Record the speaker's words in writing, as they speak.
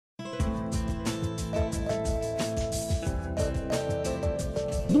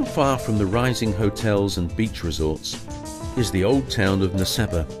Not far from the rising hotels and beach resorts is the old town of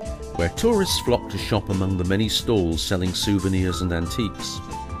Naseba, where tourists flock to shop among the many stalls selling souvenirs and antiques.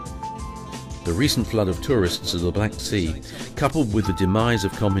 The recent flood of tourists to the Black Sea, coupled with the demise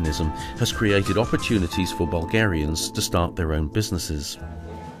of communism, has created opportunities for Bulgarians to start their own businesses.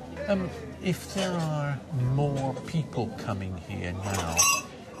 If there are more people coming here now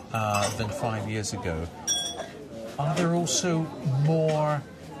than 5 years ago, are there also more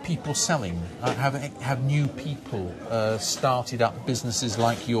people selling? Have new people started up businesses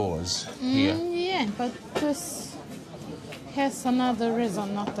like yours here? Yeah, but this has another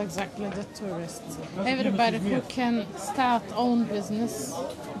reason, not exactly the tourists. Everybody who can start own business,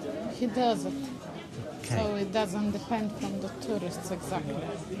 he does it. Okay. So it doesn't depend from the tourists exactly.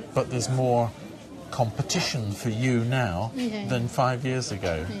 But there's more competition for you now than 5 years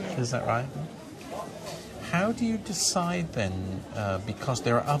ago. Yeah. Is that right? How do you decide then, because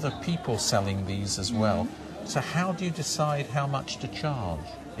there are other people selling these as well, so how do you decide how much to charge?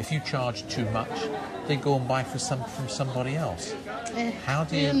 If you charge too much, they go and buy from somebody else. How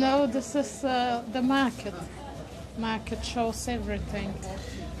do you... You know, this is the market. Market shows everything.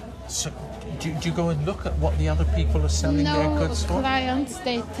 So do you go and look at what the other people are selling their goods for? No, clients,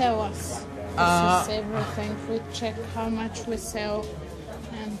 they tell us. This is everything. We check how much we sell,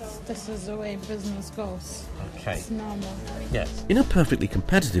 and this is the way business goes. Okay. It's normal. Yes. In a perfectly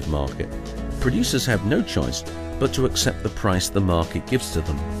competitive market, producers have no choice but to accept the price the market gives to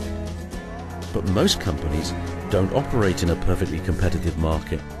them. But most companies don't operate in a perfectly competitive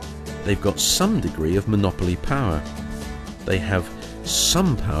market. They've got some degree of monopoly power. They have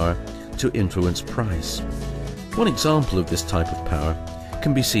some power to influence price. One example of this type of power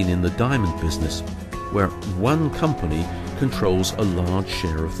can be seen in the diamond business, where one company controls a large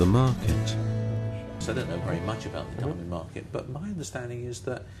share of the market. So I don't know very much about the diamond market, but my understanding is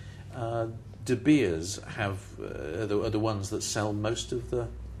that De Beers are the ones that sell most of the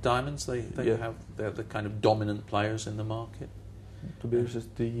diamonds. They're the kind of dominant players in the market. De Beers is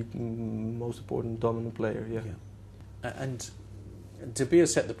the most important dominant player. Yeah. And De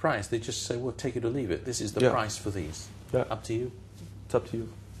Beers set the price. They just say, "Well, take it or leave it. This is the price for these. Up to you. It's up to you.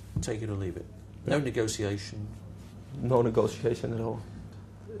 Take it or leave it. No negotiation." No negotiation at all.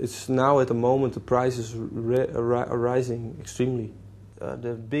 It's now at the moment the prices are rising extremely.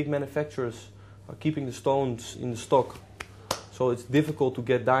 The big manufacturers are keeping the stones in the stock, so it's difficult to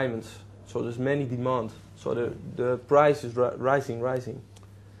get diamonds. So there's many demand. So the price is rising.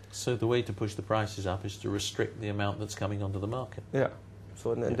 So the way to push the prices up is to restrict the amount that's coming onto the market. Yeah.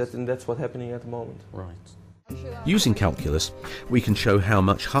 So and that's what's happening at the moment. Right. Using calculus, we can show how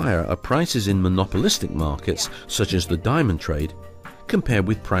much higher are prices in monopolistic markets, such as the diamond trade, compared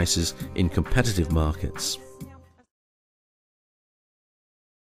with prices in competitive markets.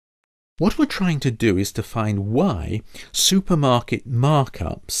 What we're trying to do is to find why supermarket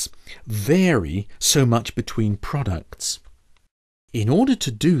markups vary so much between products. In order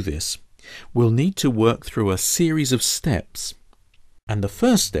to do this, we'll need to work through a series of steps. And the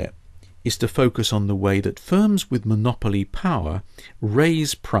first step is to focus on the way that firms with monopoly power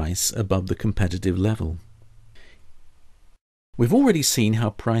raise price above the competitive level. We've already seen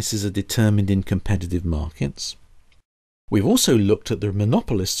how prices are determined in competitive markets. We've also looked at the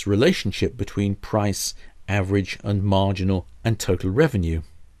monopolist's relationship between price, average and marginal and total revenue.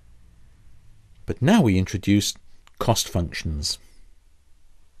 But now we introduce cost functions.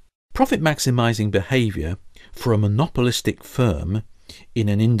 Profit maximizing behavior for a monopolistic firm in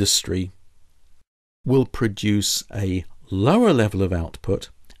an industry will produce a lower level of output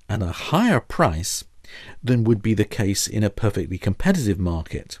and a higher price than would be the case in a perfectly competitive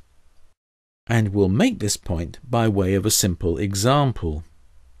market. And we'll make this point by way of a simple example.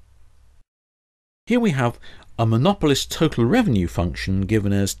 Here we have a monopolist total revenue function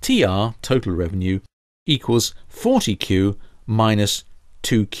given as TR, total revenue, equals 40Q minus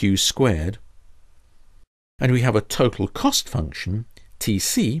 2Q squared. And we have a total cost function,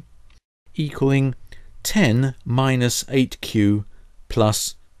 TC, equaling 10 minus 8Q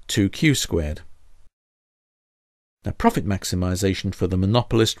plus 2Q squared. Now, profit maximization for the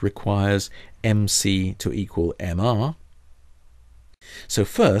monopolist requires MC to equal MR. So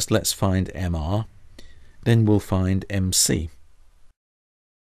first, let's find MR, then we'll find MC.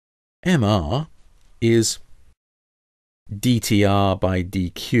 MR is DTR by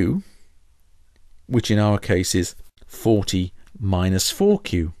DQ, which in our case is 40 minus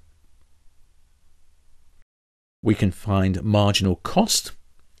 4Q. We can find marginal cost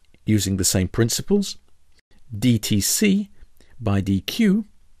using the same principles. DTC by DQ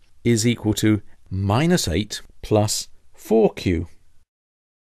is equal to minus 8 plus 4Q.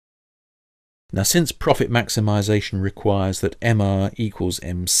 Now, since profit maximization requires that MR equals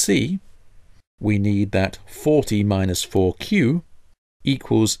MC, we need that 40 minus 4Q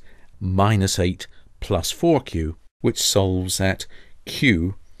equals minus 8 plus 4Q, which solves at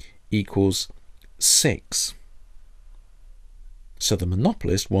Q equals 6. So the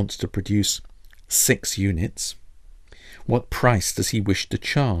monopolist wants to produce 6 units. What price does he wish to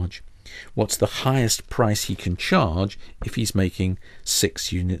charge? What's the highest price he can charge if he's making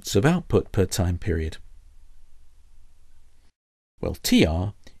 6 units of output per time period? Well,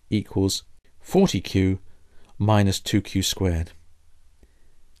 TR equals 40Q minus 2Q squared.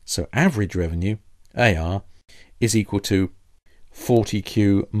 So average revenue, AR, is equal to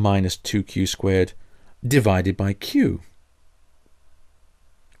 40Q minus 2Q squared divided by Q,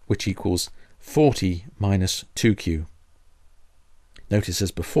 which equals 40 minus 2Q. Notice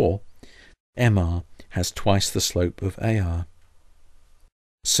as before, MR has twice the slope of AR.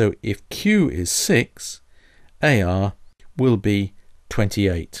 So if Q is 6, AR will be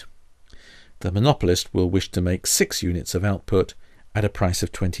 28. The monopolist will wish to make 6 units of output at a price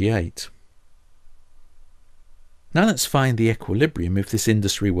of 28. Now let's find the equilibrium if this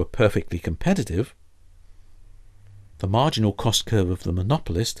industry were perfectly competitive. The marginal cost curve of the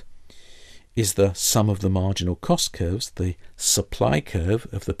monopolist is the sum of the marginal cost curves, the supply curve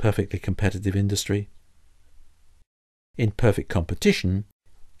of the perfectly competitive industry. In perfect competition,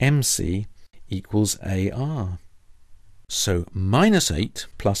 MC equals AR. So minus 8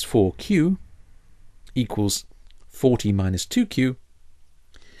 plus 4Q equals 40 minus 2Q.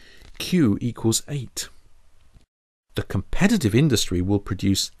 Q equals 8. The competitive industry will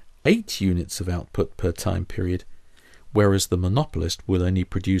produce 8 units of output per time period, whereas the monopolist will only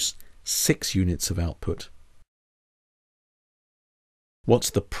produce 6 units of output. What's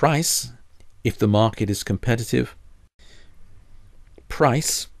the price if the market is competitive?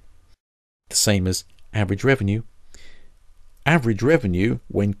 Price, the same as average revenue. Average revenue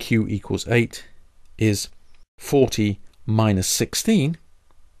when Q equals 8 is 40 minus 16,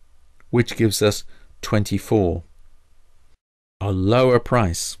 which gives us 24. A lower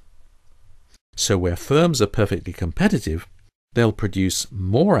price. So where firms are perfectly competitive, they'll produce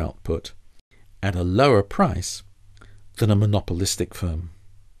more output at a lower price than a monopolistic firm.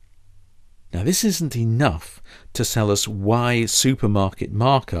 Now, this isn't enough to tell us why supermarket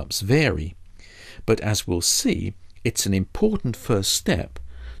markups vary, but as we'll see, it's an important first step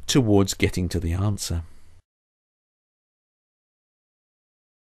towards getting to the answer.